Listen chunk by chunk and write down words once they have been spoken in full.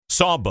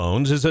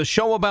Sawbones is a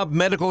show about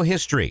medical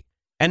history,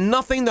 and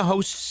nothing the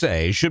hosts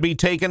say should be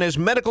taken as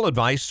medical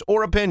advice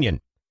or opinion.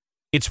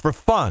 It's for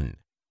fun.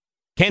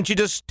 Can't you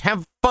just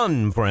have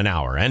fun for an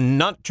hour and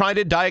not try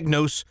to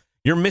diagnose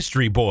your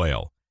mystery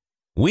boil?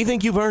 We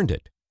think you've earned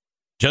it.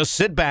 Just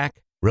sit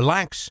back,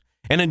 relax,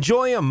 and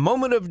enjoy a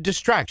moment of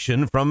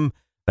distraction from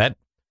that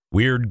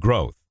weird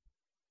growth.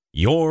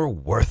 You're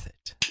worth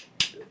it.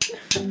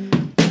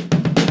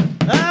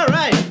 All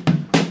right.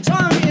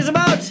 Song is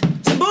about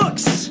some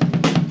books.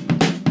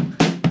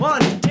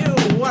 1, 2,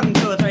 1,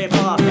 2, 3,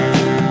 4.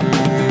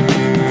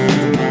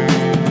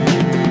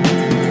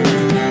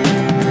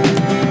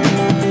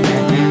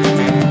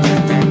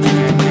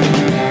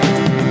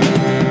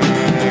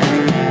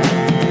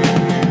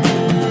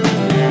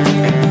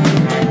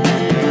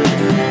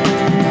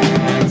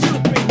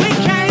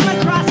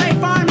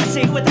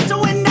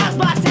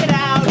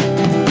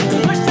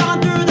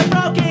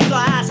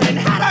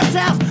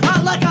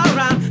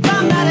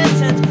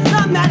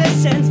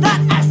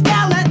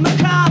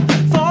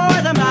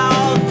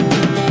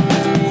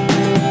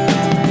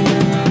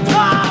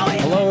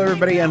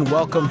 And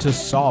welcome to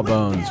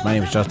Sawbones. My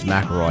name is Justin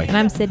McElroy. And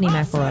I'm Sydney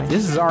McElroy.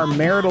 This is our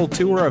marital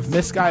tour of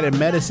misguided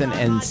medicine.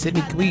 And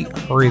Sydney, can we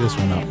hurry this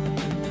one up?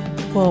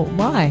 Well,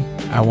 why?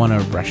 I want to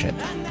rush it.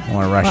 I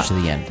want to rush to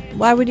the end.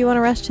 Why would you want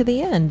to rush to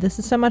the end? This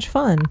is so much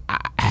fun. I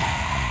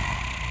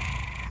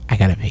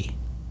gotta pee.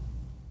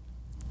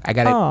 I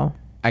gotta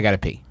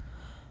pee.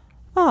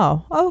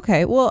 Oh,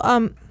 okay.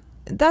 Well,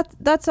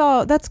 that's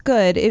all. That's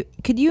good.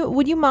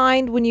 Would you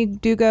mind when you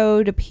do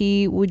go to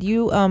pee? Would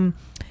you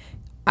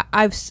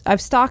I've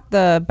stocked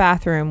the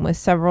bathroom with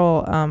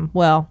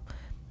several,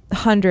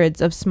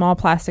 hundreds of small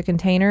plastic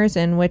containers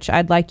in which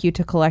I'd like you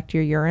to collect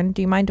your urine.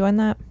 Do you mind doing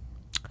that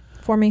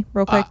for me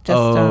real quick?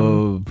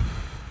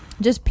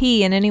 Just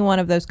pee in any one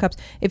of those cups.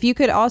 If you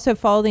could also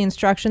follow the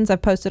instructions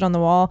I've posted on the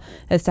wall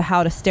as to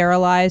how to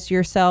sterilize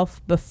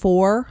yourself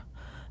before,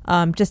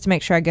 just to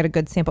make sure I get a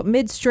good sample.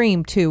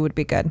 Midstream, too, would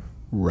be good.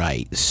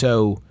 Right.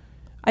 So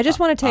I just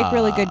want to take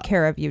really good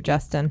care of you,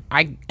 Justin.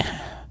 I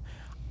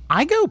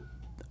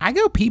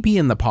go pee-pee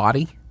in the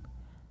potty.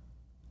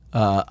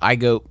 I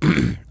go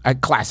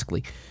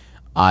classically.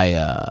 I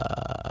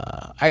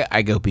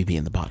go pee-pee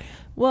in the potty.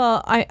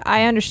 Well,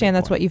 I understand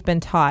that's what you've been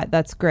taught.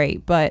 That's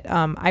great, but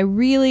I'm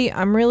really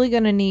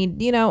going to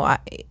need.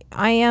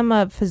 I am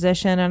a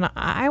physician, and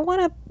I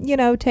want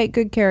to take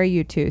good care of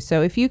you too.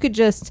 So if you could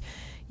just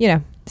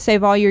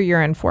save all your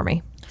urine for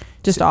me,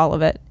 just all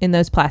of it in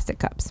those plastic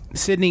cups.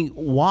 Sydney,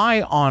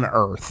 why on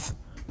earth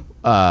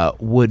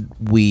would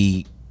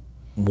we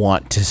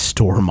want to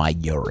store my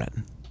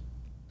urine?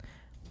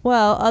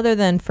 Well, other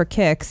than for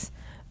kicks,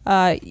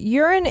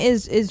 urine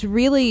is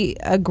really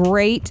a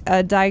great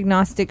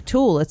diagnostic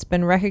tool. It's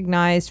been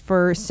recognized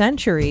for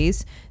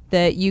centuries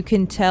that you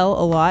can tell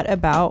a lot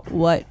about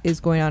what is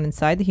going on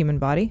inside the human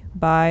body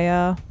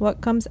by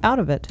what comes out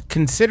of it.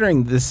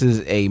 Considering this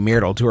is a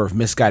marital tour of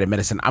misguided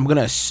medicine, I'm going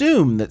to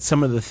assume that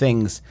some of the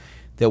things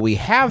that we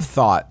have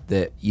thought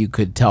that you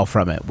could tell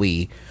from it,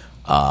 we're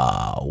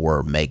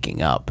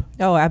making up.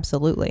 Oh,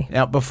 absolutely.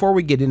 Now, before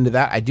we get into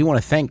that, I do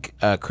want to thank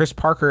Chris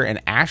Parker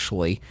and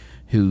Ashley,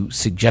 who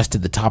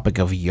suggested the topic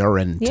of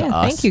urine to us.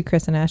 Yeah, thank you,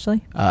 Chris and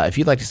Ashley. If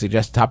you'd like to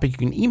suggest a topic, you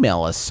can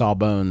email us,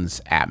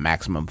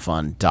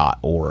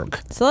 sawbones@maximumfun.org.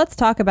 So let's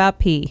talk about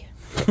pee.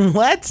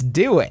 Let's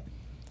do it.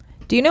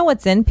 Do you know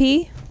what's in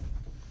pee?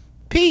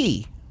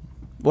 Pee.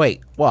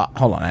 Wait, well,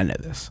 hold on, I know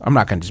this. I'm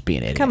not going to just be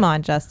an idiot. Come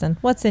on, Justin.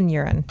 What's in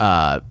urine?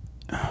 Well,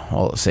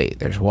 let's see.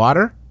 There's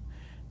water.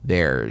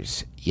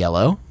 There's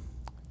yellow,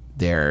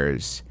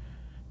 there's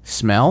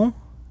smell,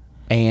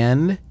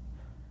 and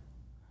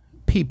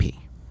pee-pee.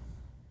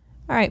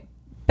 All right,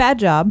 bad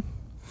job.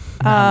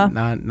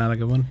 Not a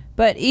good one.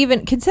 But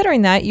even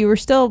considering that, you were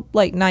still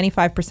like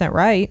 95%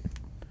 right.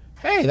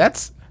 Hey,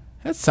 that's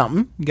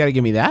something. You got to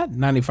give me that.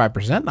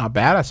 95%, not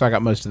bad. So I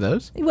got most of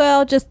those.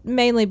 Well, just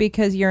mainly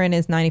because urine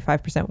is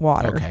 95%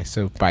 water. Okay,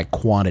 so by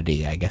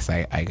quantity, I guess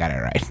I got it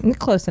right.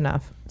 Close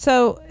enough.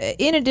 So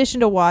in addition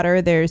to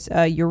water, there's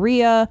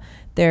urea,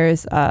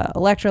 there's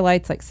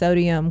electrolytes like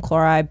sodium,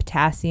 chloride,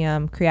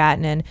 potassium,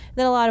 creatinine,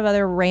 then a lot of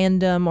other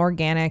random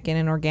organic and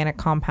inorganic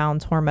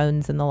compounds,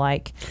 hormones, and the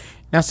like.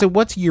 Now, so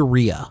what's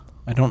urea?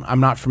 I'm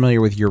not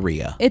familiar with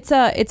urea. It's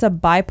a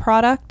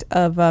byproduct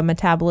of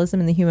metabolism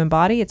in the human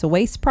body. It's a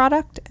waste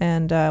product,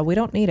 and we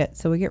don't need it,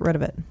 so we get rid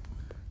of it.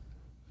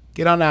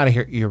 Get on out of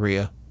here,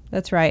 urea.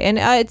 That's right, and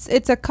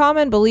it's a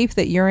common belief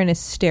that urine is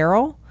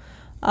sterile,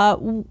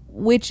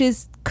 which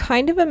is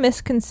kind of a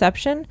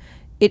misconception.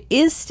 It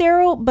is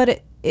sterile,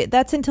 but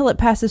that's until it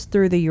passes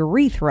through the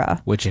urethra.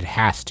 Which it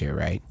has to,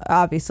 right?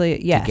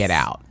 Obviously, yes. To get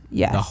out.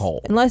 Yes. The hole.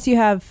 Unless you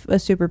have a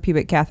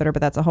suprapubic catheter, but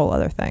that's a whole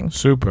other thing.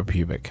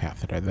 Suprapubic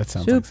catheter. That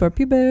sounds like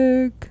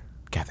suprapubic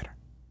catheter.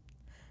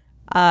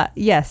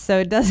 Yes, so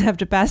it does have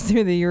to pass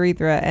through the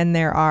urethra, and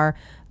there are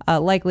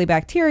likely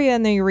bacteria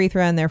in the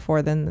urethra, and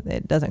therefore then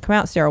it doesn't come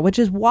out sterile, which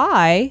is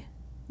why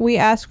we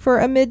ask for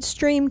a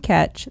midstream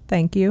catch.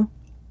 Thank you.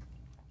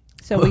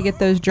 So we get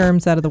those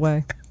germs out of the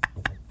way.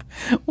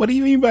 What do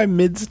you mean by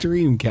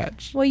midstream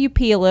catch? Well, you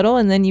pee a little,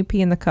 and then you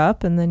pee in the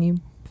cup, and then you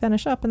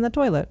finish up in the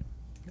toilet.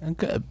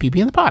 Pee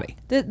in the potty.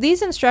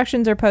 These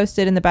instructions are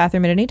posted in the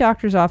bathroom at any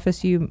doctor's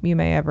office you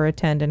may ever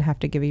attend and have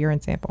to give a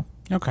urine sample.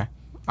 Okay.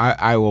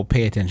 I will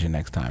pay attention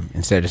next time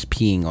instead of just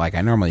peeing like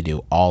I normally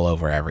do all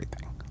over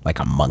everything, like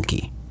a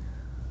monkey.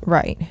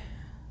 Right.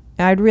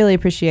 I'd really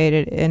appreciate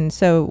it, and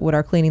so would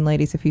our cleaning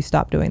ladies if you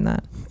stopped doing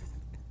that.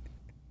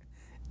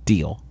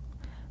 Deal.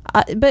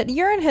 But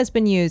urine has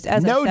been used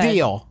as No I said,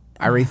 deal.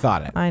 I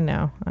rethought it. I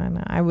know.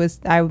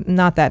 I'm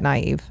not that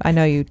naive. I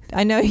know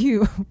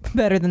you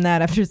better than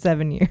that after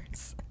 7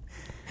 years.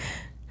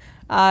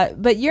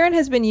 But urine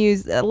has been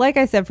used, like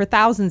I said, for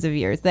thousands of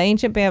years. The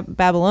ancient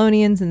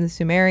Babylonians and the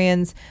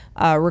Sumerians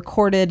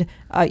recorded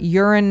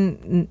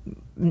urine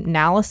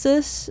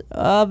analysis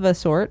of a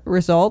sort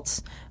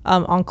results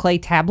on clay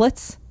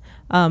tablets.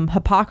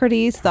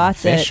 Hippocrates thought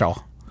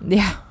Official. that...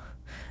 Yeah.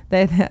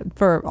 They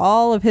for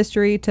all of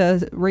history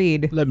to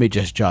read. Let me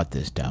just jot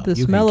this down. The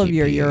You smell can of keep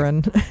your peeing.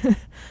 urine.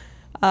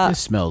 This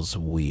smells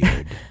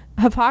weird.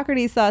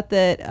 Hippocrates thought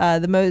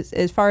that the most,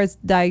 as far as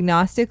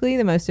diagnostically,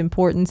 the most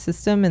important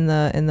system in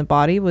the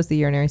body was the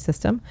urinary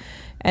system,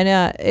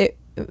 and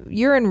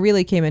urine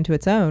really came into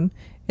its own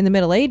in the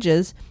Middle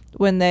Ages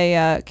when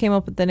they came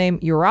up with the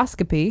name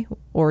uroscopy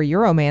or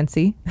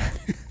uromancy.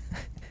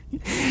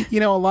 You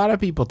know, a lot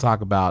of people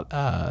talk about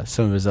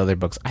some of his other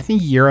books. I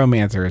think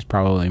Euromancer is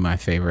probably my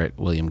favorite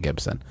William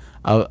Gibson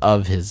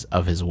of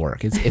his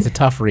work. It's a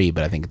tough read,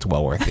 but I think it's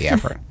well worth the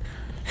effort.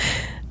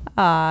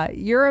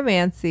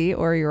 Uromancy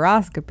or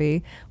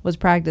uroscopy was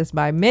practiced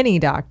by many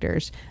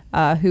doctors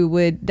who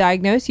would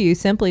diagnose you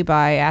simply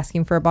by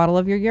asking for a bottle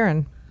of your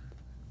urine.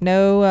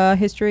 No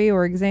history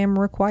or exam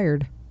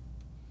required.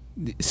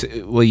 So,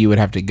 well, you would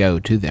have to go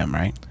to them,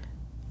 right?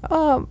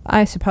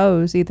 I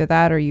suppose either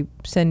that or you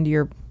send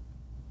your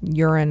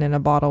urine in a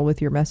bottle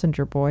with your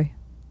messenger boy.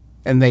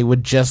 And they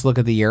would just look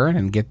at the urine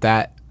and get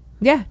that.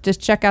 Yeah, just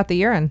check out the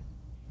urine.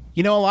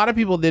 You know, a lot of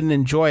people didn't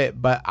enjoy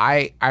it, but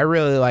I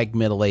really like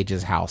Middle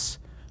Ages House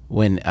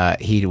when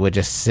he would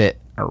just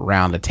sit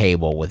around a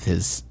table with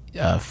his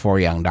 4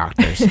 young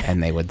doctors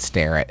and they would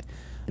stare at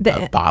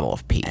a bottle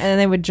of pee. And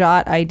they would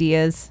jot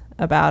ideas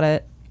about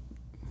it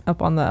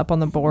up on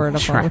the board.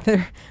 Up on, with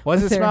their, what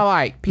does with it their smell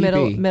like?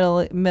 Pee-pee.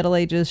 Middle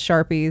Ages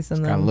Sharpies.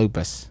 And Got then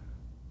lupus.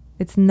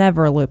 it's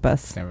never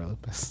lupus. It's never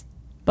lupus.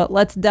 But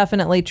let's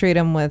definitely treat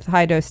them with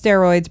high-dose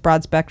steroids,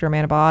 broad-spectrum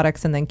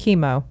antibiotics, and then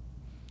chemo.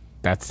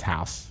 That's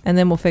House. And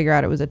then we'll figure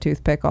out it was a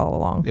toothpick all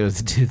along. It was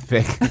a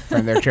toothpick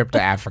from their trip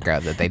to Africa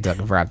that they took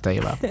and forgot to tell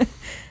you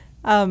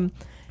about.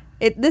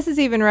 This is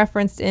even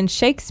referenced in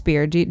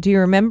Shakespeare. Do you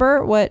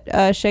remember what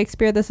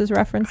Shakespeare this is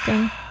referenced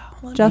in,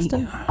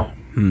 Justin?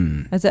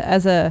 As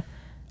a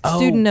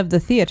student of the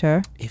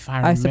theater, If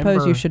I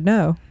suppose you should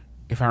know.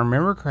 If I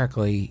remember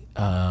correctly,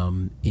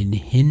 in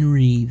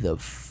Henry the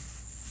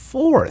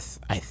Fourth,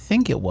 I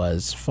think it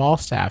was,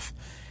 Falstaff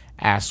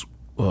asked,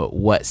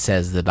 "What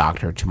says the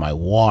doctor to my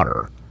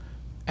water?"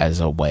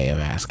 as a way of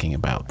asking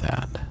about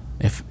that,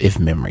 if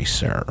memory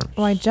serves.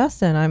 Why,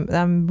 Justin,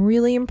 I'm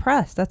really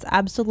impressed. That's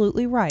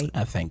absolutely right.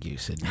 Thank you,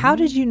 Sydney. How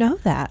did you know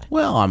that?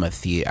 Well, I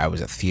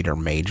was a theater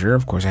major.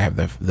 Of course, I have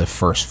the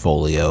first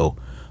folio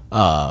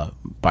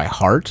by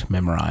heart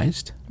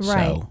memorized.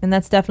 Right. So And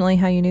that's definitely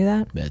how you knew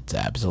that? that's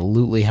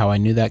absolutely how I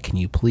knew that. Can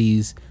you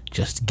please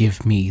just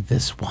give me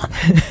this one,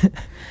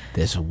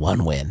 this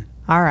one win?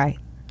 All right.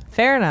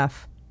 Fair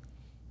enough.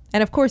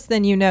 And of course,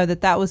 then you know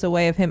that was a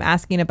way of him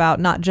asking about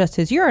not just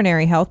his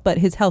urinary health, but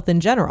his health in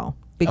general,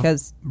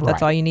 because that's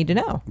right. all you need to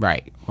know.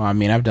 Right. Well, I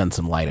mean, I've done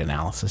some light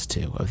analysis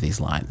too of these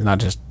lines.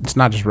 It's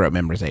not just rote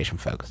memorization,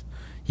 folks.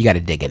 You got to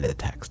dig into the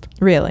text,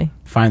 Really?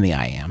 find the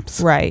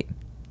iams. Right.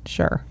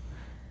 Sure.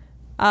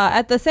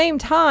 At the same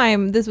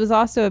time, this was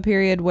also a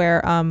period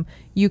where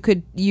you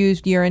could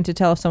use urine to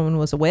tell if someone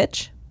was a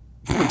witch.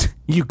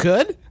 You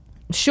could?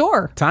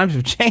 Sure. Times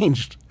have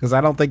changed because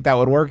I don't think that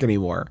would work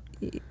anymore.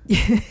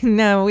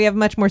 No, we have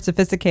much more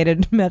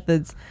sophisticated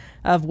methods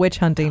of witch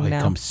hunting We've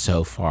now. come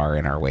so far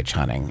in our witch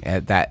hunting.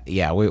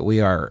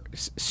 We are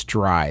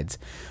strides.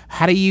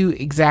 How do you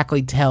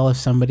exactly tell if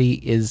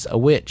somebody is a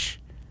witch?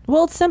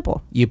 Well, it's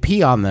simple. You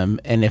pee on them,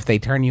 and if they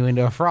turn you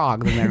into a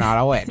frog, then they're not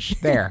a witch.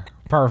 There.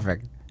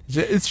 Perfect.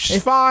 It's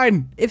just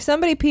fine. If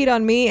somebody peed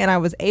on me and I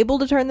was able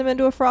to turn them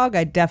into a frog,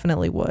 I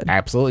definitely would.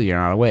 Absolutely, you're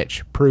not a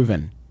witch.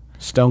 Proven.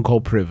 Stone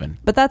cold proven.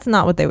 But that's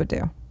not what they would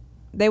do.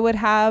 They would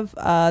have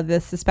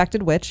the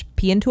suspected witch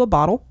pee into a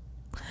bottle.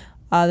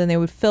 Then they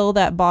would fill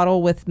that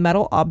bottle with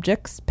metal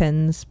objects,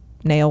 pins,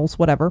 nails,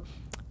 whatever,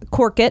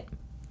 cork it,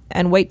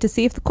 and wait to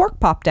see if the cork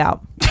popped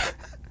out.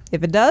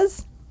 If it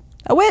does,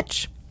 a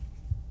witch.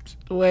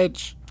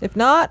 Witch. If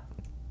not,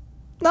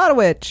 not a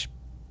witch.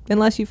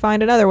 Unless you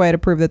find another way to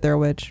prove that they're a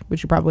witch,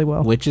 which you probably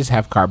will. Witches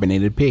have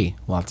carbonated pee.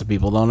 Lots of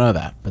people don't know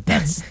that, but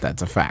that's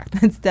a fact.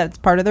 That's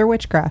part of their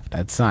witchcraft.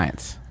 That's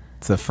science.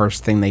 It's the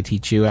first thing they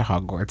teach you at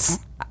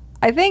Hogwarts.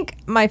 I think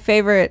my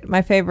favorite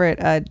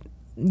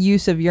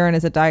use of urine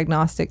as a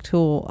diagnostic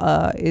tool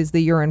is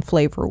the urine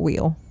flavor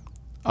wheel.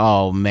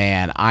 Oh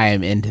man, I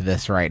am into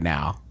this right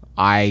now.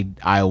 I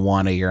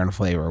want a urine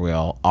flavor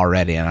wheel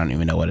already, and I don't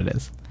even know what it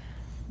is.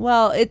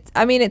 Well,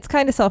 it's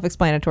kind of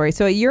self-explanatory.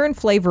 So a urine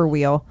flavor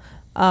wheel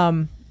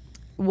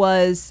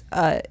was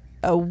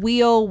a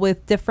wheel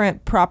with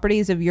different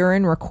properties of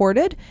urine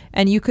recorded,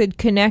 and you could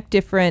connect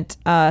different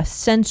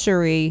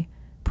sensory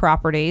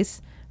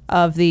properties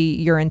of the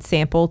urine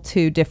sample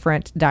to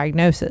different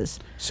diagnoses.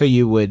 So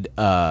you would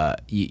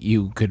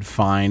you could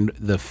find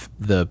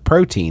the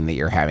protein that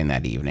you're having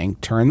that evening,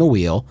 turn the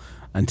wheel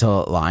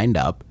until it lined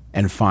up,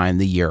 and find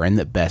the urine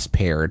that best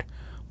paired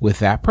with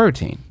that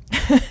protein.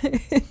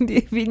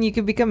 You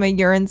could become a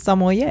urine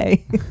sommelier.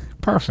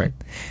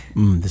 Perfect.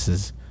 This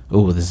is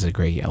a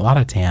great. A lot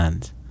of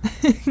tannins.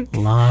 A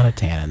lot of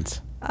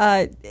tannins.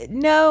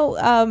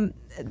 No.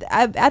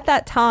 At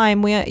that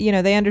time,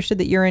 they understood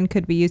that urine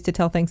could be used to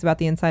tell things about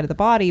the inside of the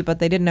body, but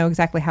they didn't know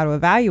exactly how to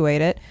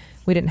evaluate it.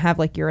 We didn't have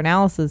like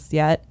urinalysis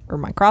yet or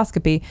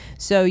microscopy,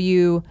 so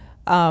you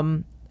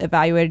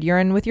evaluated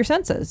urine with your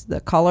senses: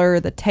 the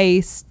color, the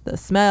taste, the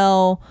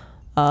smell.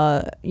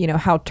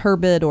 How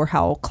turbid or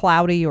how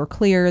cloudy or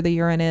clear the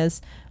urine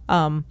is.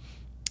 So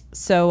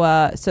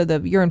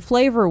the urine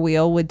flavor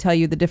wheel would tell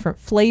you the different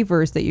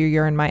flavors that your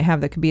urine might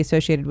have that could be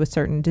associated with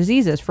certain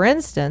diseases. For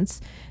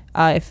instance,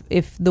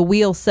 if the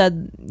wheel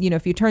said,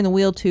 if you turn the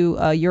wheel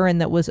to urine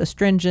that was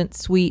astringent,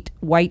 sweet,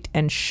 white,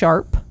 and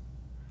sharp,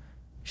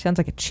 which sounds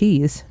like a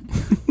cheese.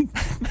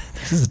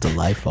 This is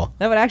delightful.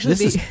 That would actually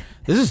This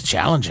is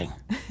challenging.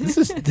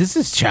 This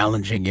is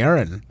challenging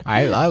urine.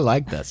 I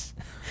like this.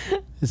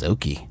 This is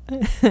oaky.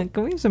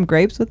 Can we have some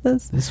grapes with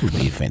this? This would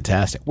be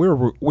fantastic.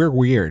 We're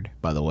weird,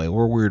 by the way.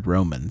 We're weird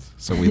Romans,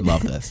 so we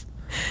love this.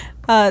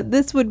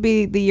 This would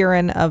be the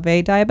urine of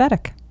a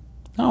diabetic.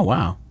 Oh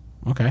wow.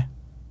 Okay.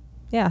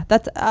 Yeah,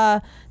 that's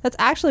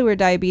actually where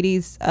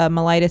diabetes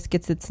mellitus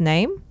gets its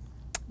name.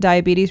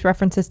 Diabetes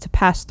references to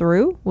pass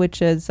through,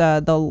 which is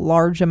the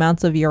large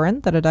amounts of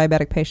urine that a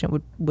diabetic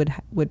patient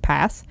would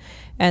pass,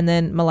 and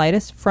then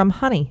mellitus from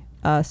honey.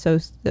 So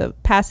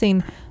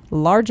passing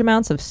large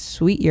amounts of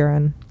sweet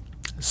urine.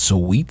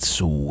 Sweet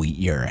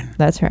urine.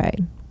 That's right.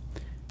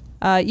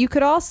 You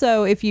could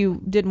also, if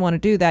you didn't want to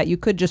do that, you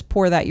could just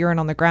pour that urine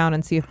on the ground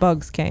and see if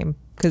bugs came,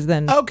 because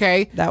then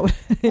that would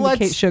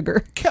indicate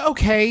sugar.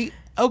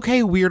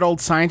 Okay, weird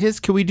old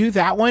scientist. Can we do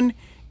that one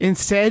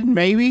instead,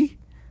 maybe?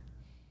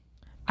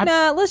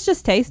 Nah, let's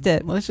just taste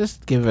it. Let's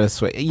just give it a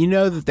swig. You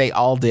know that they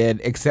all did,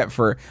 except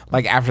for,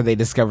 like, after they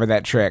discovered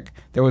that trick,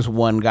 there was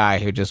one guy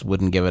who just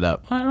wouldn't give it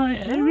up.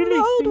 I really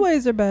old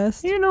ways are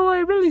best. I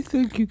really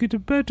think you get a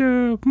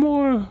better,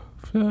 more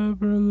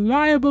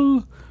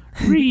reliable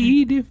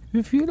read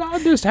if you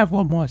just have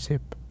one more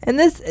sip. And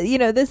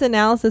this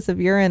analysis of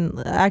urine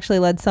actually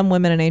led some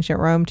women in ancient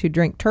Rome to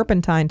drink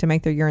turpentine to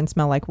make their urine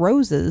smell like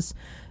roses,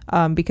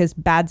 because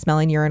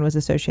bad-smelling urine was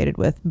associated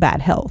with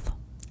bad health.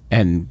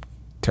 And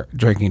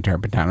drinking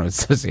turpentine was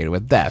associated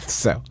with death,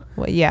 so...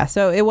 Well, yeah,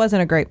 so it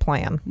wasn't a great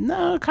plan.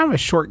 No, kind of a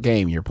short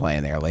game you're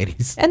playing there,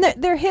 ladies. And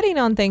they're hitting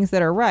on things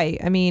that are right.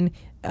 I mean,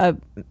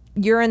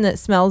 urine that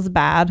smells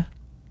bad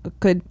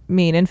could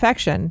mean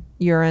infection.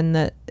 Urine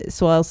that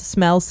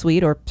smells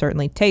sweet or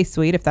certainly tastes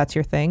sweet, if that's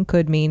your thing,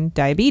 could mean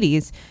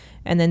diabetes.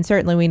 And then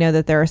certainly we know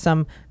that there are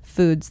some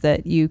foods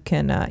that you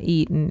can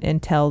eat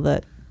and tell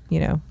that,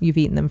 you've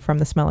eaten them from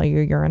the smell of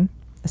your urine.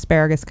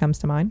 Asparagus comes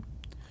to mind.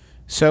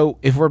 So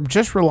if we're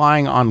just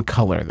relying on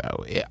color,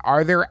 though,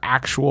 are there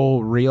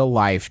actual real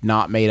life,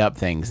 not made up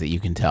things that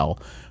you can tell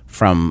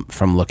from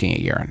looking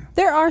at urine?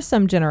 There are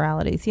some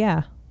generalities,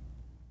 yeah.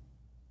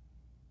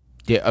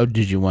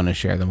 Did you want to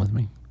share them with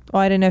me? Oh,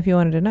 I didn't know if you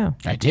wanted to know.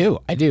 I do.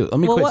 Let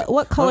me quiz you.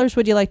 What colors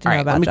would you like to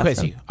know about, let me Justin?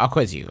 quiz you. I'll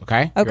quiz you,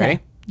 okay? You Okay, ready?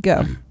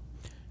 go.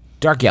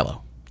 Dark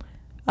yellow.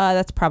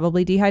 That's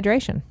probably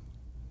dehydration.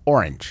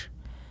 Orange.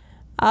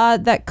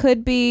 That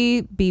could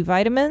be B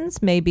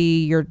vitamins, maybe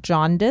you're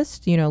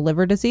jaundiced,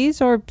 liver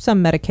disease, or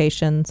some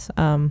medications,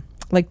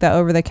 like the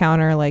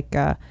over-the-counter, like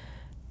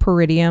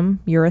Pyridium,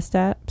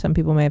 Urostat. Some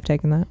people may have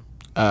taken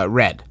that.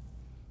 Red.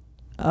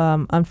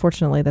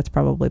 Unfortunately, that's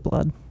probably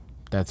blood.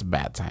 That's a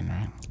bad sign,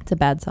 right? It's a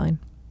bad sign.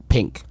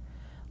 Pink.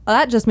 Well,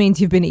 that just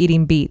means you've been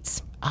eating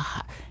beets.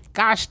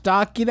 Gosh,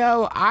 Doc,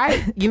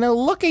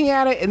 looking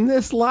at it in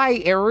this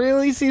light, it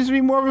really seems to be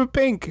more of a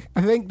pink.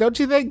 I think, don't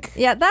you think?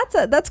 Yeah,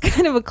 that's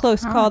kind of a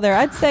close call there.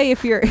 I'd say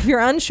if you're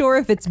unsure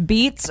if it's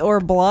beets or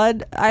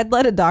blood, I'd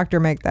let a doctor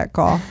make that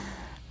call.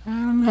 I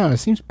don't know. It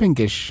seems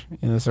pinkish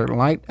in a certain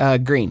light.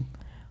 Green.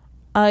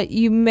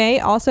 You may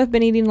also have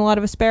been eating a lot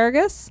of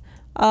asparagus,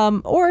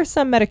 or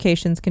some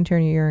medications can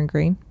turn your urine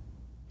green.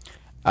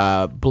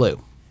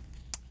 Blue.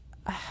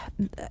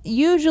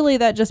 Usually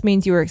that just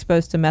means you were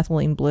exposed to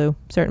methylene blue,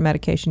 certain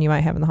medication you might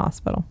have in the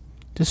hospital.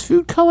 Does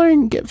food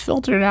coloring get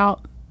filtered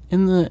out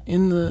in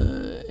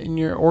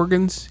your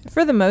organs?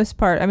 For the most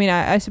part. I mean,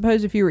 I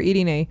suppose if you were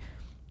eating a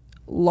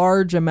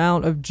large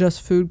amount of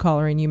just food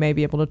coloring, you may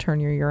be able to turn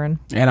your urine.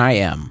 And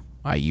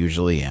I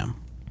usually am.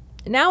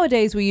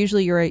 Nowadays, we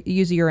usually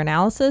use a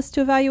urinalysis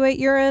to evaluate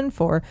urine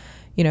for,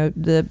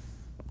 the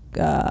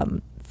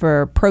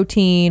for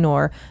protein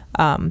or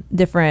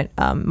different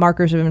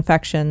markers of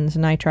infections,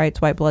 nitrites,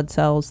 white blood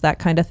cells, that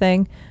kind of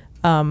thing.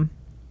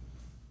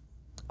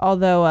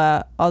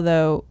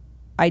 Although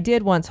I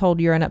did once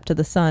hold urine up to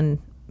the sun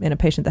in a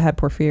patient that had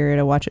porphyria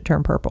to watch it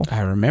turn purple.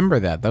 I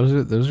remember that.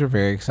 Those are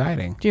very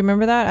exciting. Do you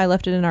remember that? I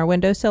left it in our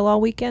windowsill all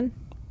weekend.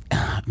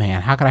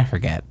 Man, how could I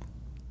forget?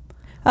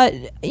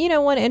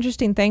 One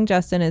interesting thing,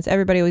 Justin, is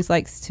everybody always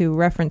likes to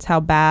reference how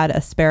bad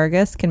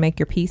asparagus can make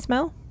your pee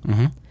smell.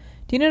 Mm-hmm.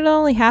 Do you know that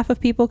only half of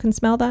people can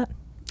smell that?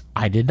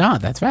 I did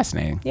not. That's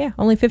fascinating. Yeah,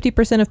 only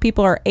 50% of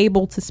people are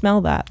able to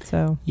smell that.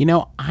 So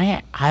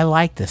I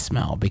like the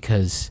smell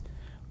because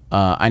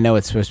I know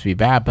it's supposed to be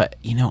bad, but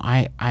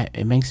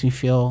it makes me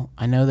feel.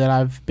 I know that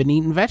I've been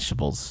eating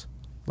vegetables.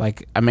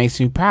 Like, it makes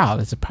me proud.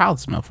 It's a proud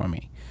smell for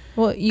me.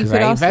 Well, you because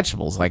could I also eat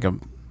vegetables.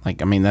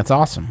 That's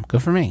awesome.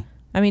 Good for me.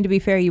 I mean, to be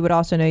fair, you would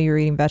also know you're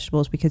eating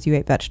vegetables because you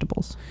ate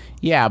vegetables.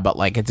 Yeah, but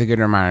it's a good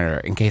reminder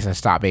in case I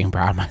stop being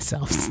proud of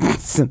myself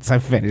since I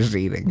finished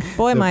eating.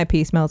 Boy, my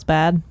pee smells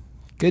bad.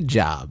 Good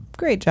job.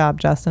 Great job,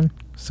 Justin.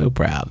 So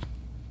proud.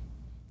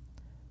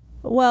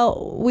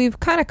 Well, we've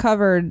kind of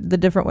covered the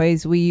different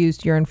ways we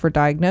used urine for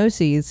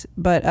diagnoses,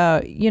 but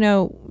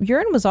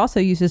urine was also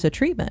used as a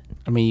treatment.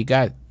 I mean, you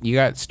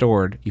got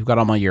stored. You've got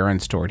all my urine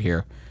stored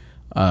here.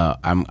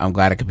 I'm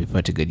glad it could be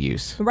put to good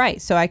use.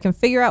 Right, so I can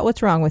figure out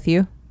what's wrong with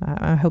you.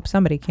 I hope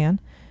somebody can.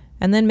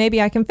 And then maybe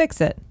I can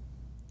fix it.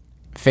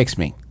 Fix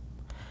me.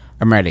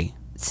 I'm ready.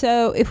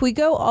 So if we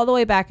go all the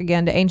way back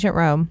again to ancient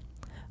Rome,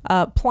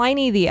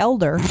 Pliny the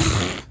Elder.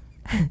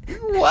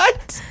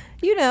 What?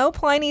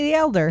 Pliny the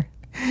Elder.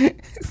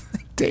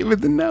 David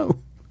the No.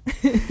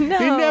 No.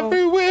 In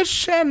every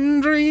wish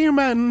and dream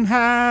and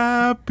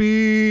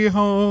happy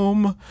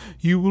home,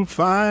 you will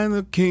find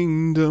the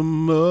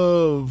kingdom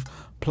of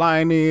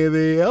Pliny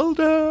the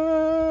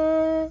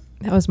Elder.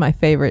 That was my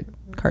favorite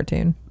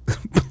cartoon.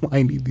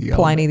 Pliny the Elder.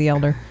 Pliny the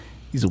Elder.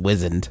 He's a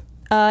wizened.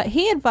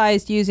 He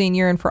advised using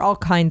urine for all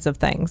kinds of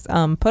things.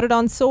 Put it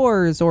on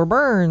sores or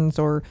burns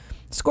or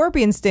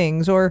scorpion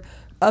stings or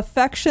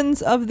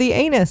affections of the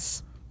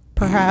anus,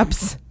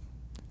 perhaps.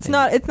 It's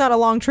not a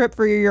long trip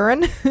for your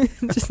urine.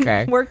 Just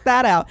work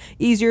that out.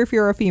 Easier if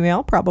you're a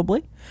female,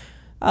 probably.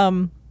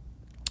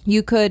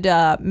 You could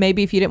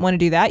maybe if you didn't want to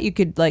do that, you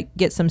could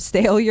get some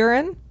stale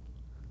urine.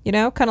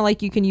 Kind of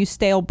like you can use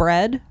stale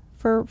bread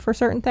for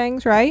certain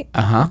things, right?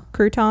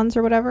 Croutons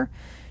or whatever.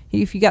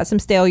 If you got some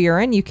stale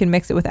urine, you can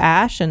mix it with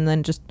ash and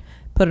then just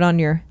put it on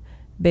your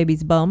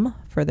baby's bum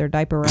for their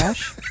diaper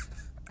rash.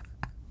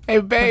 Hey,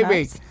 baby.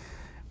 Perhaps.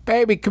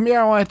 Baby, come here.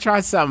 I want to try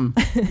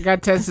something. I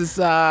got to test this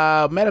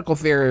medical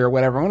theory or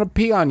whatever. I'm going to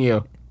pee on you.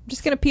 I'm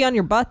just going to pee on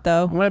your butt,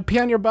 though. I'm going to pee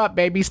on your butt,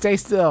 baby. Stay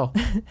still.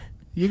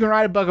 You can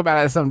write a book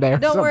about it someday.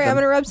 Don't worry. I'm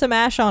going to rub some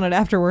ash on it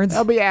afterwards.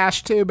 There'll be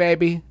ash, too,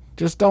 baby.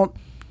 Just don't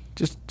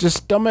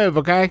move,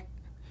 okay?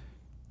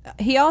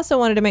 He also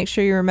wanted to make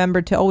sure you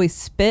remembered to always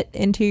spit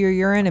into your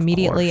urine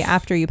immediately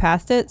after you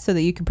passed it so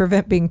that you could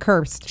prevent being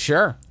cursed.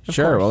 Sure. Of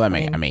Sure. course. Well, I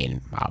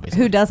mean,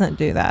 obviously. Who doesn't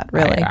do that,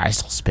 really? I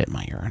still spit in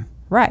my urine.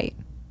 Right.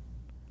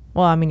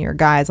 Well, I mean, you're a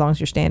guy as long as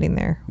you're standing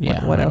there.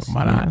 Yeah, What else?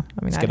 why not? I mean,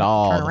 Let's I get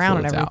all turn the around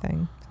and fluids out.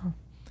 everything. So.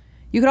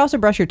 You could also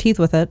brush your teeth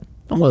with it.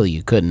 Well,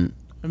 you couldn't.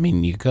 I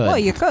mean, you could. Well,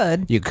 you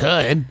could. You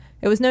could.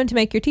 It was known to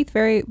make your teeth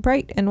very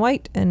bright and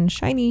white and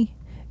shiny,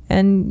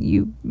 and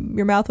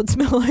your mouth would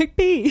smell like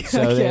pee.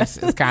 So it's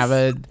kind of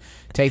a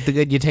take the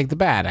good, you take the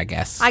bad, I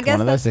guess. I guess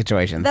one of those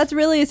situations. That's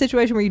really a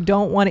situation where you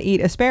don't want to eat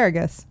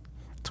asparagus.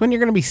 It's when you're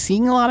going to be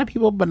seeing a lot of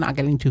people, but not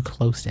getting too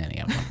close to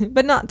any of them.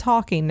 But not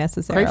talking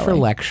necessarily. Great for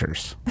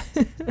lectures.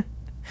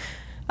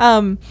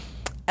 In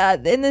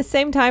the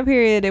same time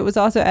period, it was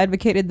also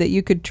advocated that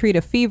you could treat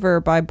a fever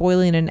by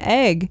boiling an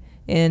egg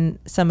in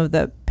some of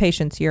the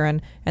patient's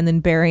urine and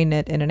then burying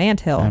it in an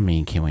anthill. I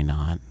mean, can we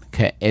not?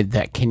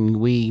 Can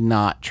we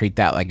not treat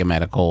that like a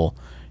medical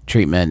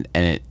treatment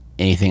and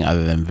anything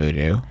other than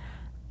voodoo?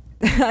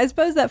 I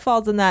suppose that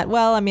falls in that,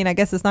 well, I mean, I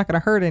guess it's not going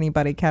to hurt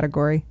anybody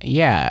category.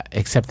 Yeah,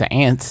 except the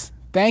ants.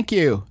 Thank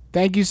you.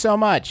 Thank you so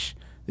much.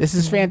 This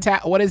is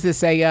fantastic. What is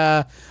this?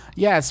 Yeah,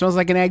 it smells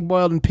like an egg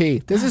boiled in pee.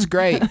 This is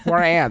great.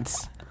 We're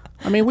ants.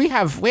 I mean, we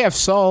have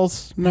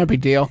souls. No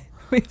big deal.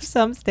 We have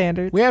some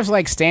standards. We have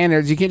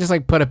standards. You can't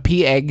just put a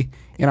pea egg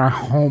in our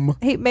home.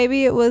 Hey,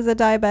 maybe it was a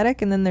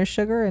diabetic and then there's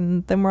sugar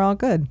and then we're all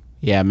good.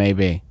 Yeah,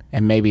 maybe.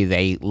 And maybe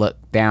they look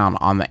down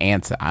on the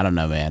ants. I don't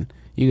know, man.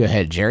 You go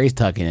ahead. Jerry's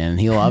tucking in and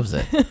he loves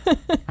it.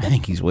 I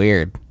think he's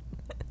weird.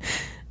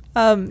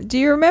 Do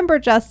you remember,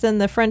 Justin,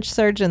 the French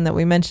surgeon that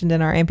we mentioned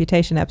in our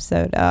amputation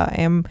episode,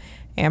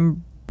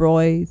 Ambroise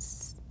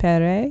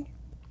Paré?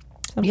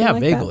 Yeah,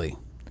 vaguely.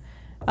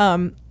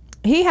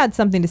 He had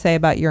something to say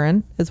about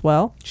urine as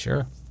well.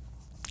 Sure.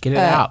 Get it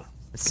out.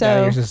 Get it out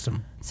of your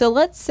system. So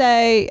let's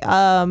say,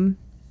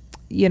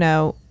 you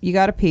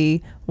got to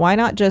pee. Why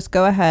not just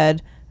go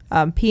ahead,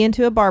 pee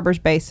into a barber's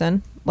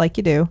basin like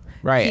you do?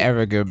 Right.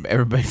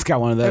 Everybody's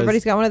got one of those.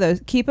 Everybody's got one of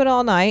those. Keep it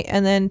all night.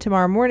 And then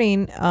tomorrow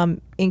morning,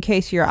 in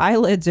case your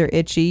eyelids are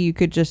itchy, you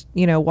could just,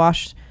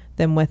 wash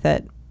them with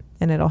it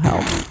and it'll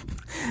help.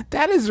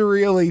 That is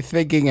really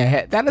thinking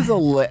ahead. That is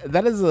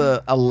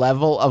a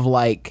level of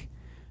like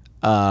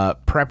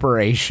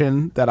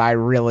preparation that I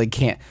really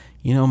can't.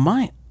 You know,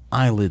 my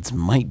eyelids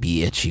might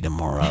be itchy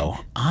tomorrow.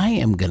 I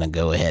am gonna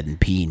go ahead and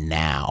pee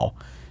now,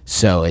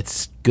 so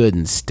it's good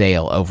and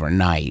stale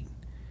overnight,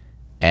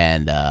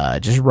 and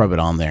just rub it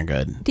on there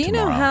good. Do you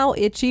know how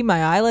itchy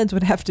my eyelids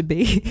would have to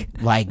be?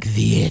 Like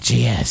the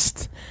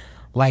itchiest,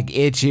 like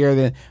itchier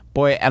than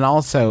boy, and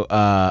also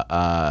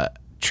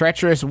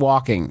treacherous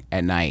walking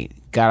at night.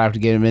 Got up to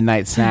get a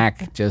midnight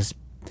snack. Just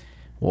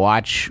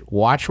watch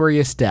where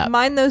you step.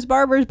 Mind those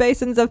barber's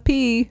basins of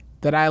pee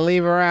that I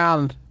leave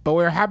around. But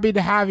we're happy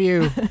to have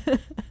you,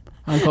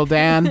 Uncle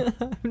Dan.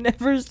 I'm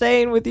never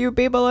staying with you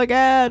people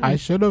again. I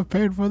should have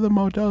paid for the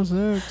Motel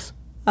 6.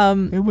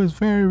 It was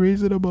very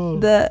reasonable.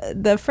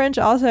 The French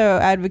also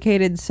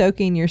advocated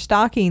soaking your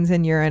stockings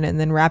in urine and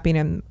then wrapping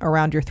them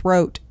around your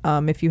throat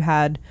if you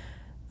had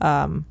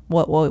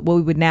what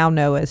we would now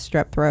know as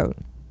strep throat.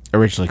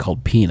 Originally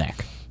called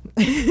pee-neck.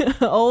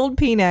 Old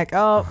pee-neck.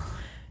 Oh,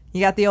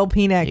 you got the old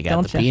pee-neck, you got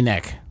don't the you?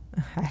 pee-neck.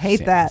 I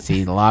hate that.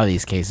 Seen a lot of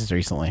these cases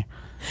recently.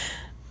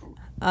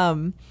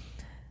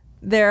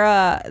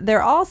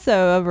 They're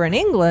also over in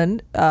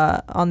England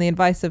on the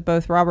advice of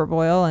both Robert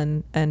Boyle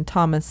and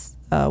Thomas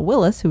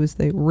Willis, who was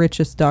the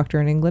richest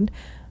doctor in England.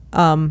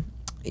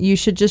 You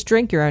should just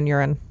drink your own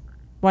urine.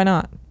 Why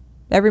not?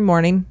 Every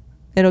morning,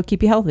 it'll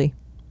keep you healthy.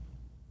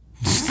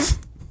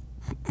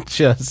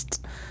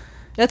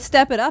 Let's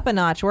step it up a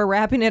notch. We're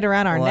wrapping it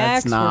around our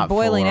necks. We're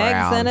boiling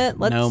eggs in it.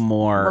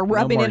 We're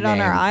rubbing it on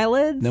our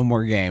eyelids. No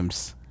more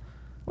games.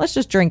 Let's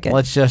just drink it.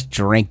 Let's just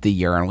drink the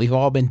urine. We've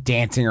all been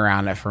dancing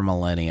around it for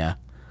millennia.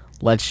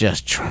 Let's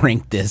just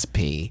drink this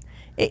pee.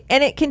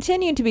 And it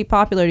continued to be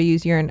popular to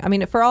use urine. I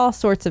mean, for all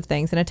sorts of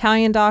things. An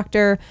Italian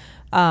doctor,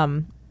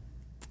 Leonardo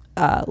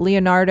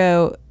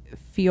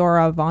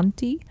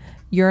Fioravanti,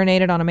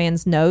 urinated on a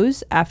man's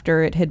nose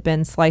after it had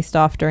been sliced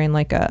off during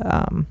like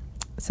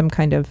some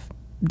kind of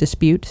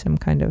dispute, some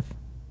kind of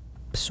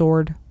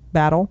sword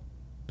battle,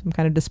 some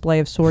kind of display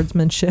of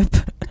swordsmanship.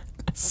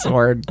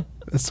 Sword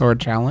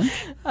challenge.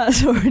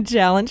 Sword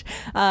challenge.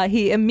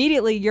 He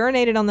immediately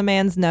urinated on the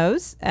man's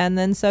nose and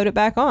then sewed it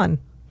back on.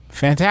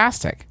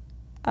 Fantastic.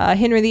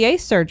 Henry VIII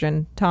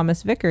surgeon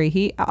Thomas Vickery,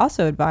 he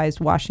also advised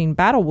washing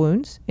battle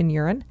wounds in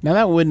urine. Now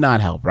that would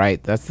not help,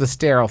 right? That's the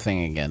sterile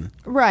thing again.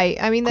 Right.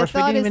 I mean, of course,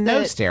 we didn't even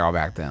know sterile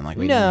back then. Like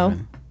we didn't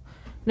even.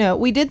 No,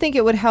 we did think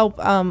it would help.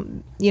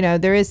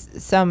 There is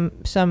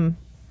some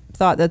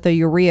thought that the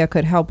urea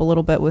could help a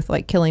little bit with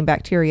like killing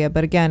bacteria,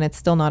 but again, it's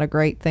still not a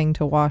great thing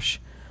to wash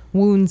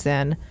wounds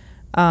in.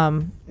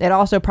 It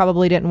also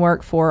probably didn't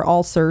work for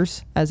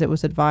ulcers as it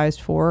was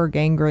advised for, or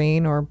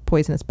gangrene, or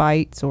poisonous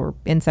bites, or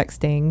insect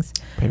stings.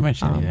 Pretty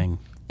much anything.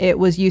 It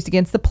was used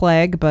against the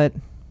plague, but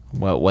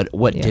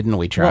what didn't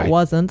we try? What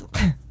wasn't?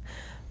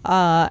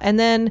 And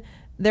then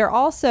they're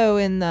also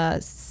in the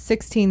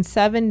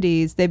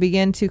 1670s, they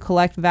began to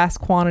collect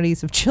vast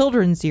quantities of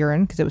children's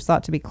urine because it was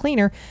thought to be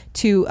cleaner,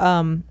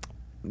 to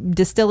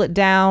distill it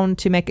down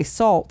to make a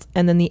salt,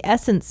 and then the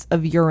essence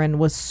of urine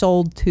was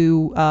sold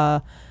to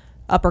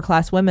upper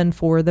class women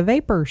for the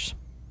vapors.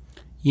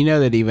 You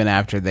know that even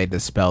after they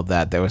dispelled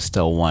that, there was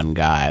still one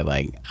guy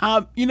like,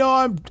 I've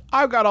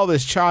got all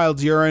this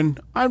child's urine.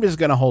 I'm just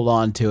gonna hold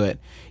on to it.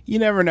 You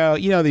never know.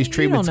 You know these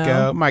treatments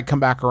go. Might come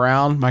back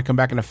around. Might come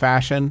back into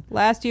fashion.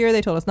 Last year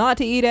they told us not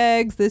to eat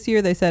eggs. This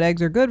year they said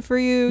eggs are good for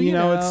you. You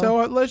know. It's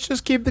so. Let's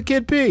just keep the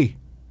kid pee.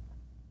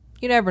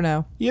 You never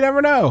know. You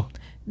never know.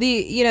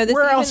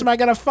 Where else am I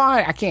gonna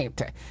find? I can't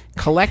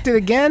collect it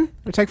again.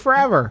 It'll take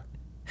forever.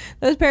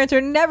 Those parents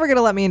are never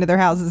gonna let me into their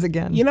houses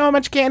again. You know how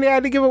much candy I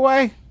had to give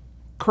away?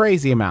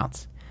 Crazy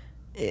amounts.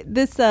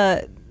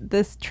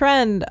 This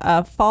trend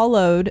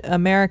followed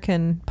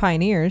American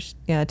pioneers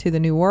to the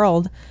New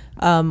World,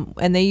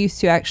 and they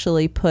used to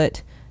actually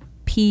put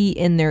pee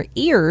in their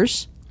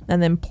ears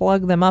and then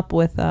plug them up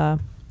with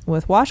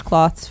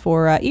washcloths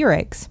for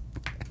earaches.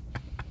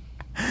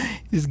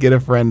 Just get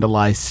a friend to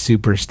lie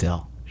super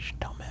still. Shh,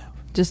 don't move.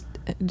 Just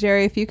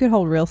Jerry, if you could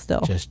hold real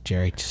still.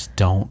 Jerry, just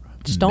don't.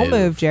 Just don't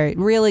move, Jerry.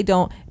 Really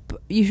don't.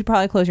 You should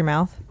probably close your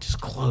mouth.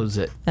 Just close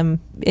it.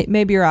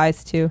 Maybe your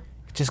eyes too.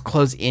 Just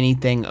close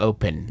anything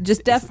open.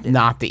 Just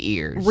not the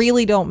ears.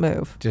 Really don't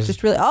move.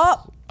 Just really.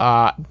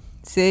 Oh.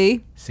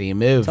 See you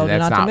moved.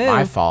 That's not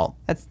my fault.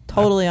 That's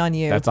totally on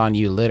you. That's on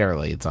you.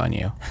 Literally, it's on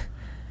you.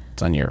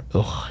 It's on your.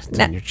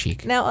 On your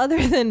cheek. Now,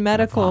 other than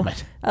medical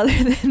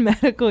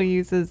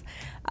uses,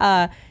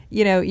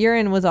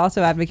 urine was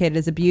also advocated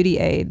as a beauty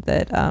aid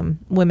that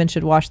women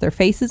should wash their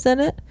faces in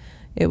it.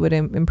 It would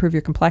improve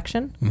your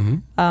complexion.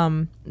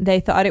 Mm-hmm. They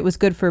thought it was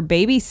good for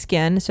baby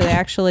skin, so they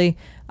actually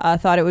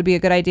thought it would be a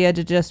good idea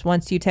to just,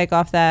 once you take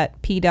off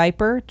that pee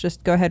diaper,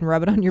 just go ahead and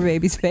rub it on your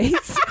baby's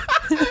face.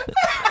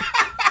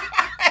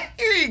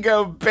 Here you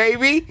go,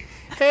 baby.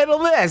 Handle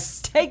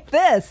this. Take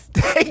this.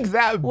 Take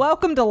that.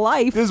 Welcome to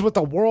life. This is what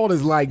the world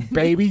is like,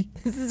 baby.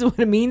 This is what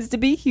it means to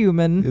be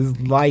human. This is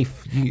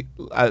life.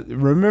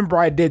 Remember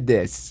I did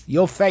this.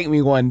 You'll thank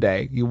me one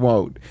day. You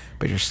won't.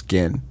 But your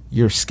skin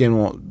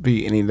won't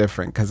be any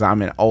different because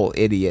I'm an old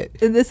idiot.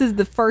 And this is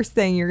the first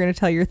thing you're going to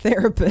tell your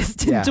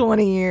therapist in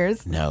 20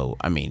 years. No,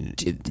 I mean,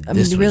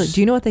 really, do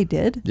you know what they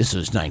did? This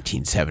was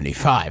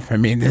 1975. I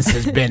mean, this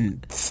has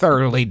been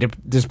thoroughly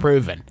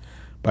disproven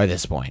by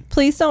this point.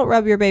 Please don't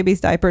rub your baby's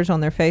diapers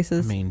on their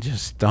faces. I mean,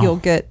 just don't. You'll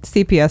get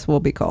CPS will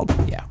be called.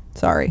 Yeah.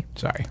 Sorry.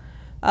 Sorry.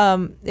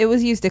 It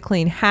was used to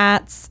clean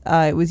hats.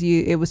 It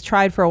was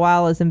tried for a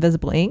while as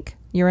invisible ink.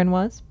 Urine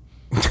was.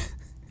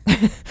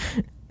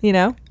 You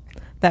know,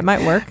 that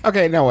might work.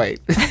 Okay, no, wait.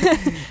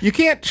 You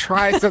can't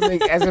try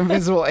something as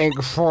invisible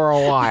ink for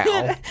a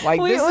while. Like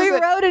we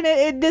wrote in it,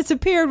 it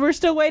disappeared. We're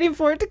still waiting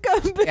for it to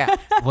come back.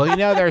 Yeah. Well, you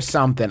know, there's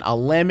something. A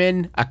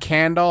lemon, a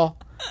candle.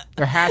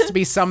 There has to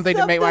be something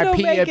to make my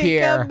pee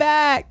appear. It come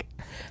back.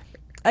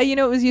 You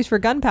know, it was used for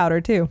gunpowder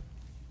too.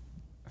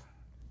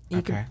 You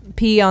Okay. could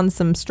pee on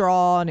some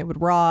straw and it would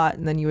rot,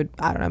 and then you would,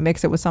 I don't know,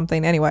 mix it with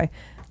something. Anyway,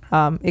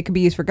 it could be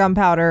used for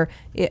gunpowder.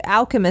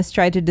 Alchemists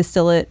tried to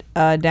distill it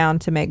down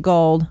to make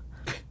gold.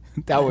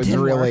 That was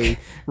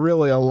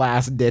really a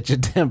last ditch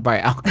attempt by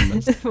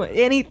alchemists.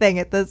 Anything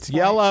at this point.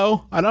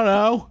 Yellow. I don't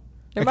know.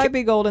 There might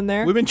be gold in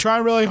there. We've been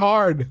trying really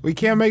hard. We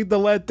can't make the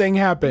lead thing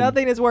happen.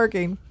 Nothing is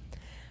working.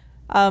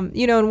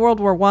 You know, in World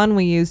War I,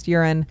 we used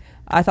urine.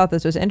 I thought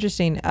this was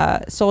interesting.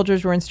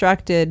 Soldiers were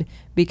instructed,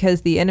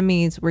 because the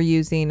enemies were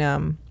using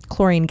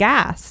chlorine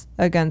gas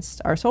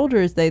against our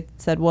soldiers. They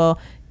said, well,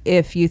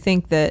 if you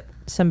think that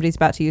somebody's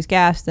about to use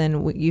gas,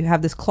 then you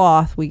have this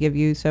cloth we give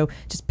you. So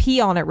just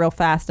pee on it real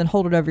fast and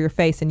hold it over your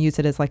face and use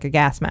it as like a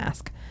gas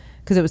mask.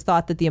 Because it was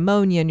thought that the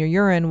ammonia in your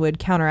urine would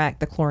counteract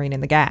the chlorine in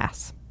the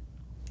gas.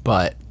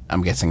 But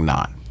I'm guessing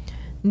not.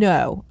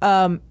 No,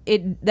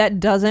 that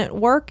doesn't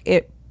work.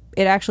 It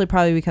actually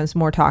probably becomes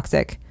more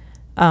toxic.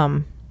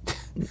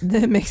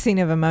 The mixing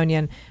of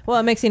ammonia.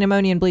 Mixing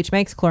ammonia and bleach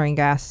makes chlorine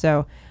gas.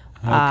 So,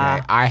 Okay,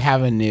 I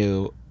have a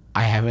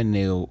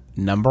new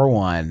number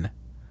one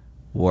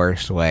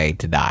worst way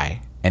to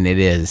die, and it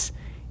is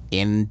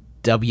in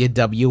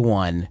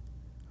WW1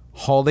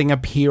 holding a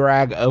pee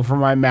rag over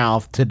my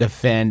mouth to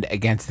defend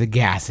against the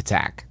gas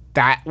attack.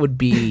 That would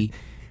be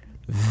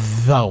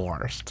the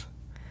worst.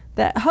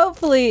 that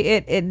hopefully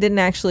it didn't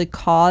actually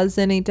cause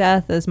any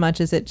death as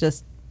much as it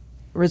just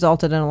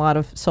resulted in a lot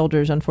of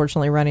soldiers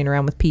unfortunately running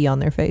around with pee on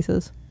their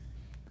faces.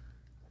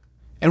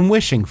 And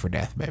wishing for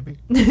death, maybe.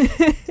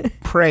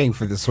 Praying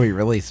for the sweet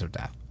release of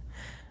death.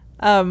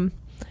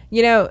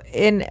 You know,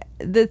 in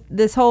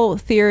this whole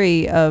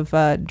theory of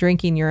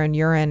drinking your own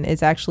urine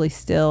is actually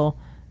still,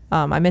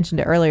 I mentioned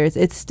it earlier,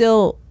 it's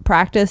still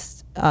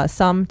practiced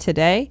some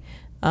today.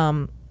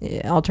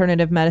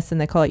 Alternative medicine,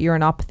 they call it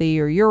urinopathy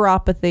or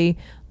uropathy.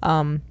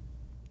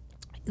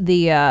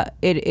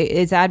 It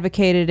is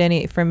advocated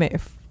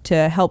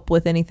to help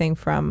with anything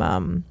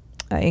from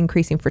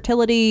increasing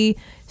fertility,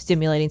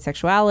 stimulating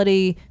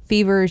sexuality,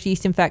 fevers,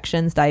 yeast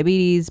infections,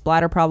 diabetes,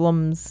 bladder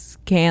problems,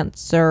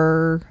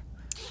 cancer,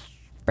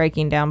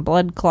 breaking down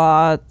blood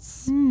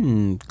clots,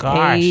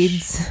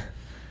 AIDS.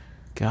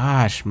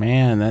 Gosh,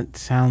 man, that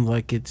sounds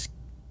like it's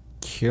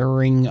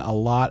curing a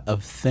lot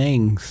of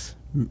things.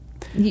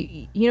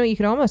 You know, you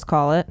could almost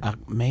call it.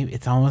 Maybe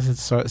it's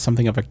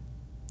something of a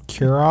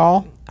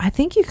cure-all. I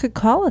think you could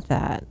call it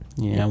that.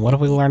 Yeah. What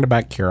have we learned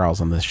about cure-alls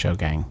on this show,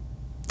 gang?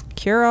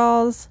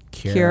 Cure-alls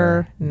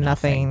cure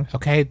nothing.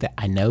 Okay,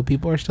 I know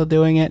people are still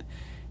doing it.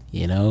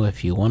 You know,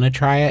 if you want to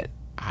try it,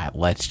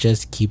 let's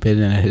just keep it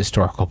in a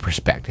historical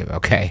perspective,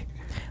 okay?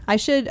 I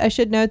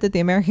should note that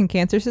the American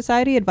Cancer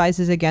Society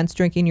advises against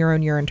drinking your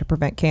own urine to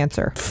prevent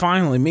cancer.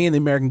 Finally, me and the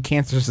American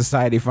Cancer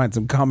Society find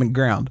some common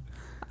ground.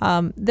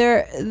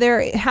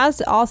 There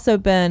has also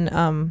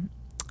been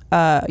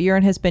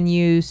urine has been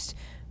used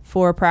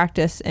for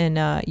practice in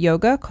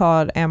yoga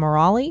called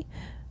Amorali.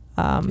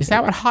 Is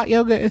that what hot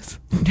yoga is?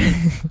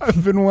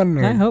 I've been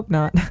wondering. I hope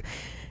not.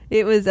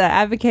 It was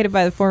advocated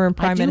by the former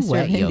Prime Minister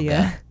of India.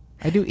 Yoga.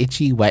 I do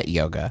itchy wet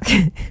yoga.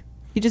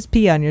 You just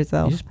pee on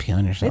yourself. You just pee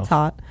on yourself. It's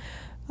hot.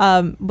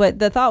 But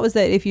the thought was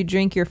that if you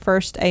drink your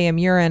first AM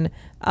urine,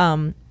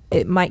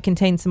 it might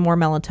contain some more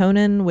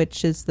melatonin,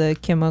 which is the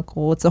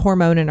chemical, it's a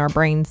hormone in our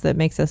brains that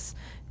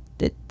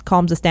it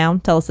calms us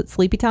down, tells us it's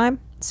sleepy time.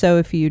 So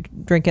if you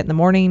drink it in the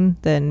morning,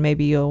 then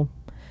maybe you'll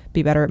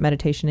be better at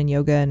meditation and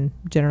yoga and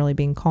generally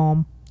being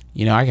calm.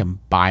 You know, I can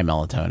buy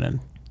melatonin.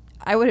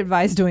 I would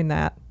advise doing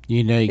that.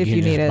 You know, if can you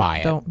just need it. buy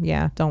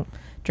it. Don't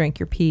drink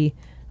your pee.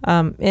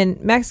 In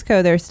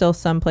Mexico, there's still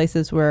some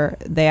places where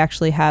they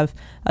actually have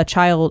a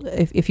child.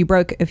 If you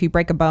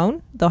break a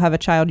bone, they'll have a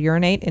child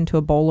urinate into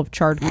a bowl of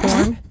charred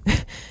corn,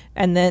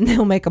 and then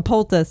they'll make a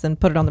poultice and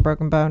put it on the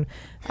broken bone.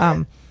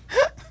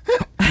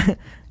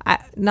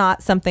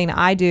 Not something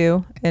I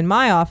do in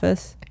my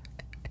office.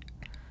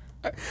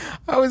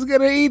 I was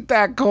gonna eat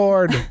that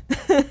corn.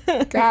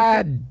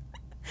 God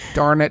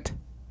darn it.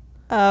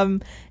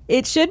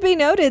 It should be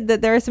noted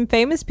that there are some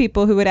famous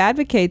people who would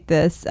advocate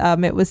this.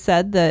 It was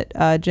said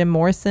that Jim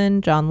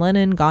Morrison, John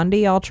Lennon,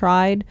 Gandhi all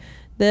tried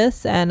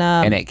this, and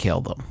it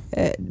killed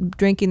them.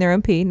 Drinking their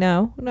own pee.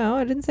 No,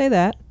 I didn't say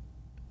that.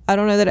 I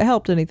don't know that it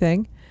helped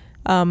anything.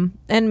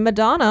 And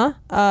Madonna,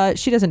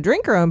 she doesn't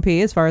drink her own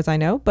pee as far as I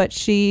know, but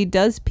she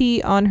does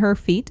pee on her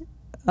feet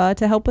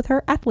to help with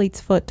her athlete's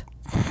foot.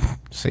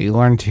 So you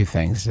learned 2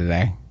 things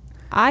today.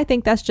 I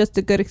think that's just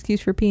a good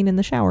excuse for peeing in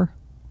the shower.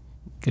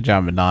 Good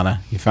job,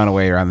 Madonna. You found a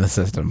way around the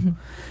system.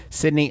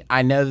 Sydney,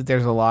 I know that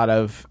there's a lot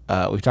of,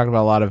 we've talked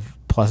about a lot of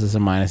pluses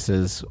and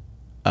minuses.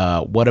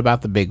 What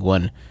about the big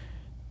one,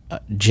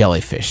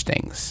 jellyfish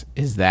stings?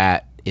 Is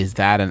that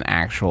an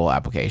actual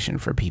application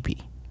for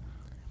PP?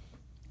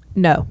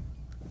 No.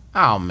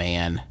 Oh,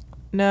 man.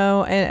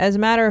 No, and as a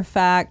matter of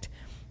fact,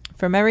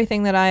 from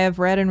everything that I have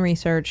read and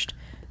researched,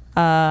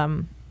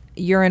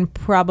 urine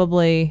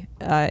probably,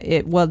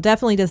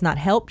 definitely does not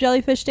help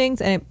jellyfish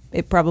stings, and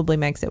it probably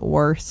makes it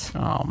worse.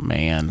 Oh,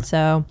 man.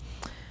 So,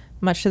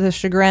 much to the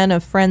chagrin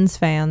of Friends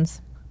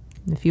fans,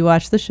 if you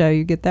watch the show,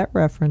 you get that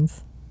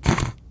reference.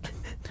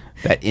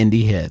 That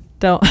indie hit.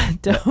 Don't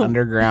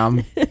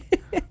Underground.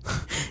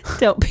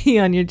 Don't pee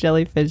on your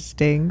jellyfish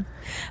stings.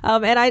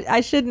 And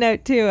I should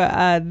note too,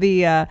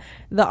 the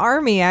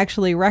Army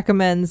actually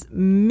recommends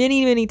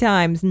many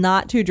times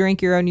not to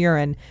drink your own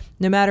urine.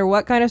 No matter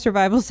what kind of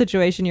survival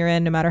situation you're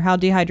in, no matter how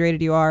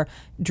dehydrated you are,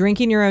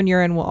 drinking your own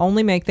urine will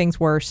only make things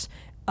worse.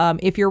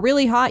 If you're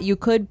really hot, you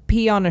could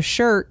pee on a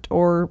shirt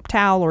or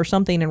towel or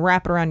something and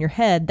wrap it around your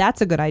head.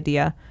 That's a good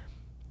idea.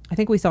 I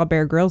think we saw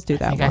Bear Grylls do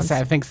that once.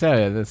 I think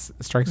so. This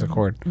strikes a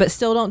chord. But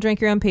still don't drink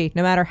your own pee.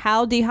 No matter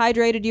how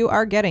dehydrated you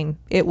are getting,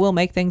 it will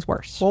make things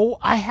worse. Well,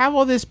 I have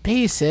all this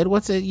pee, Sid.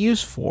 What's it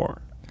used for?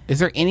 Is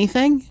there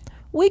anything?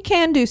 We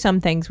can do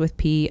some things with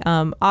pee.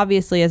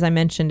 Obviously, as I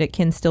mentioned, it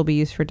can still be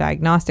used for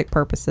diagnostic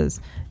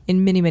purposes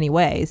in many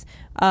ways.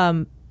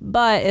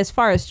 But as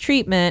far as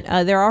treatment,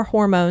 there are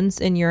hormones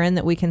in urine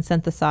that we can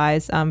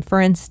synthesize.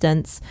 For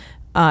instance,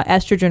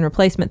 estrogen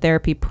replacement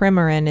therapy,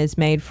 Premarin, is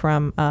made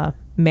from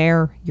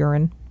mare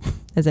urine,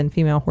 as in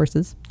female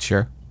horses.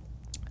 Sure.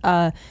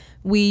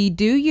 We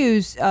do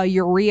use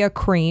urea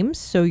creams,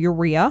 so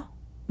urea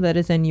that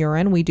is in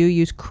urine. We do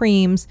use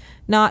creams,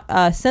 not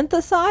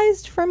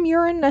synthesized from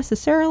urine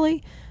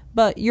necessarily,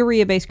 but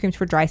urea-based creams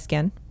for dry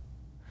skin.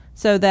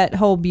 So that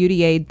whole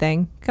beauty aid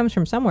thing comes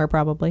from somewhere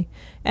probably.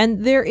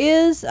 And there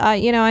is,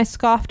 I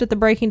scoffed at the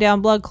breaking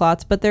down blood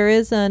clots, but there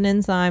is an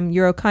enzyme,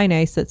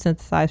 urokinase, that's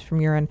synthesized from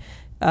urine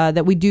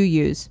that we do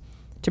use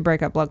to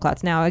break up blood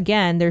clots. Now,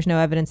 again, there's no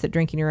evidence that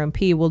drinking your own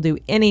pee will do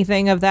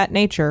anything of that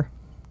nature.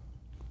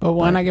 But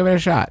why not give it a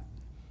shot?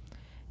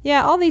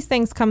 Yeah, all these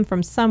things come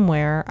from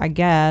somewhere, I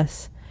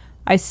guess.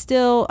 I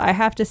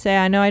have to say,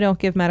 I know I don't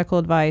give medical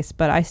advice,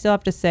 but I still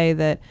have to say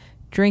that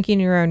drinking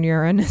your own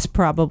urine is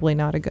probably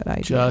not a good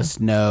idea.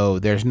 Just no,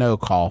 there's no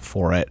call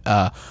for it.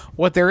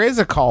 What there is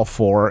a call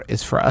for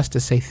is for us to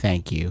say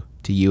thank you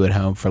to you at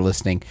home for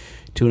listening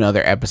to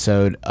another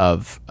episode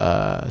of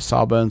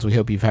Sawbones. We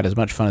hope you've had as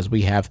much fun as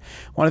we have.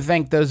 I want to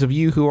thank those of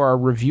you who are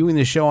reviewing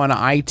the show on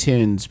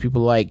iTunes.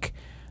 People like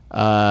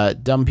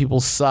Dumb People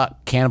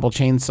Suck, Cannibal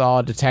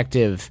Chainsaw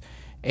Detective,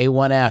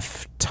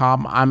 A1F,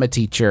 Tom I'm a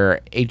Teacher,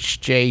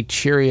 HJ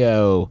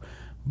Cheerio,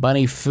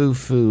 Bunny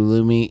Fufu,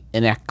 Lumi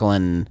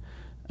Ineklin,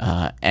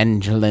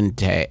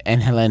 Angelente,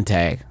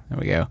 there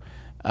we go,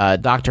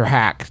 Dr.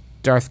 Hack,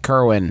 Darth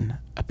Kerwin,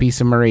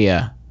 Apisa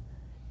Maria,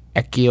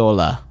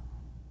 Ekiola,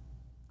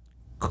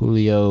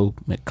 Coolio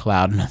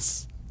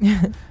McCloudness,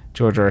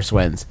 George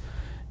Orswins,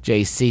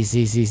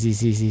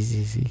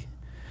 JCCCCCCC.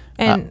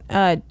 And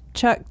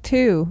Chuck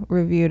too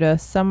reviewed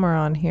us somewhere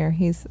on here.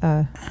 He's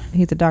a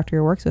doctor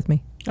who works with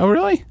me. Oh,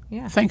 really?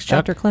 Yeah. Thanks,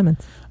 Chuck. Dr.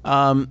 Clemens.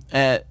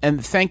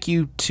 And thank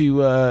you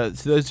to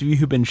those of you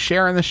who've been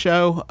sharing the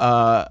show.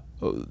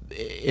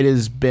 It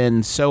has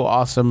been so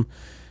awesome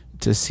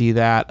to see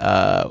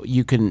that.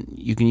 You can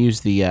use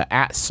the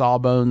at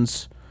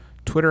Sawbones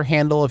Twitter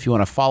handle if you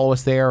want to follow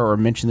us there or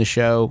mention the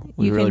show.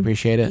 We really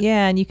appreciate it.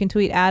 Yeah, and you can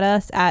tweet at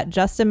us at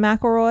Justin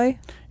McElroy.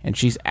 And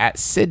she's at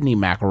Sydney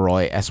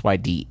McElroy,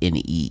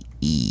 SYDNEE.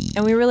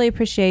 And we really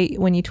appreciate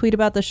when you tweet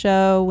about the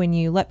show, when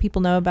you let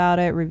people know about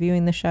it,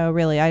 reviewing the show.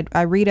 Really,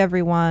 I read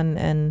everyone,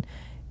 and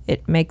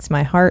it makes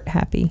my heart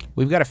happy.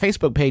 We've got a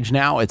Facebook page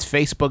now. It's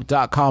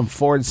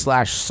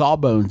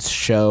facebook.com/Sawbones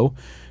Show.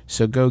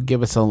 So go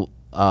give us a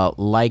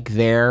like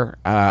there.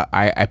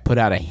 I put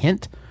out a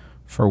hint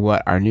for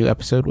what our new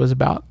episode was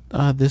about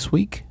this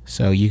week.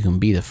 So you can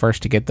be the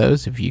first to get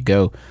those if you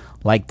go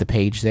like the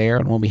page there,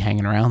 and we'll be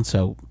hanging around.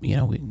 So, we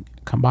can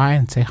come by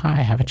and say hi,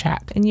 have a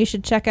chat. And you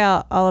should check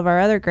out all of our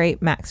other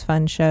great Max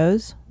Fun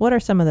shows. What are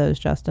some of those,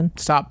 Justin?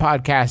 Stop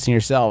Podcasting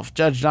Yourself,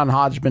 Judge John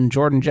Hodgman,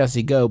 Jordan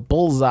Jesse Go,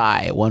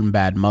 Bullseye, One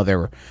Bad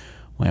Mother,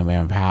 Wham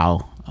Bam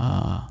Pow.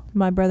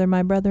 My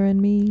Brother,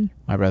 and Me.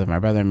 My Brother,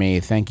 and Me.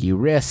 Thank You,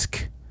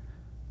 Risk.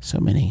 So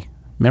many.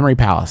 Memory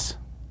Palace.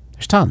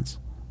 There's tons.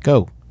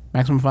 Go.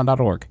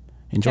 MaximumFun.org.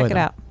 Enjoy Check them.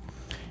 it out.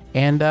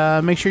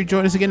 And make sure you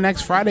join us again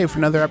next Friday for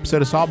another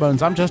episode of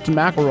Sawbones. I'm Justin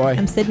McElroy.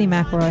 I'm Sydney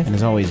McElroy. And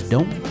as always,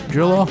 don't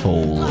drill a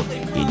hole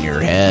in your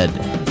head.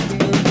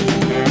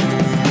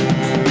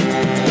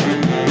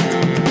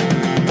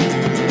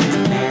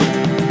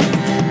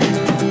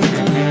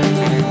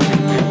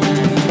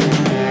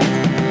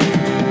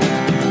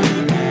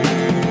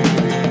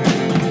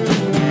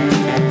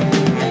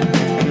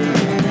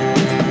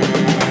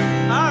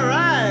 All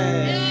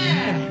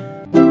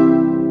right.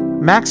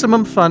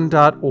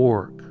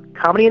 MaximumFun.org.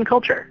 Comedy and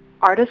culture.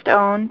 Artist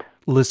owned.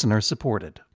 Listener supported.